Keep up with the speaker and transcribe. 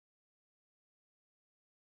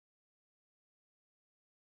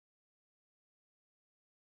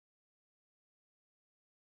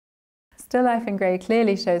Still Life in Grey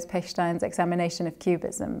clearly shows Pechstein's examination of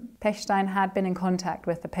Cubism. Pechstein had been in contact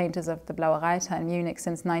with the painters of the Blaue Reiter in Munich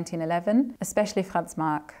since 1911, especially Franz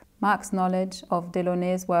Marc. Marc's knowledge of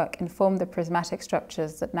Delaunay's work informed the prismatic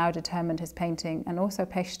structures that now determined his painting, and also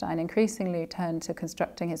Pechstein increasingly turned to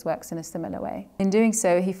constructing his works in a similar way. In doing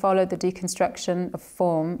so, he followed the deconstruction of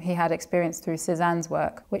form he had experienced through Cézanne's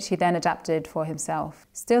work, which he then adapted for himself.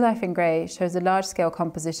 Still Life in Grey shows a large-scale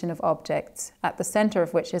composition of objects, at the centre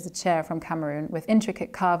of which is a chair from Cameroon with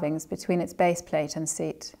intricate carvings between its base plate and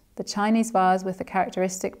seat. The Chinese vase with the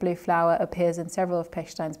characteristic blue flower appears in several of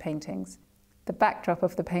Pechstein's paintings. The backdrop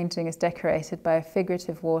of the painting is decorated by a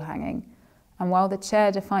figurative wall hanging, and while the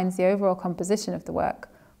chair defines the overall composition of the work,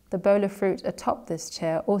 the bowl of fruit atop this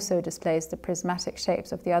chair also displays the prismatic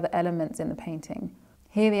shapes of the other elements in the painting.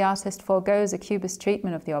 Here the artist forgoes a cubist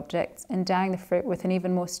treatment of the objects, endowing the fruit with an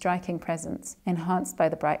even more striking presence, enhanced by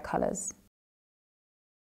the bright colours.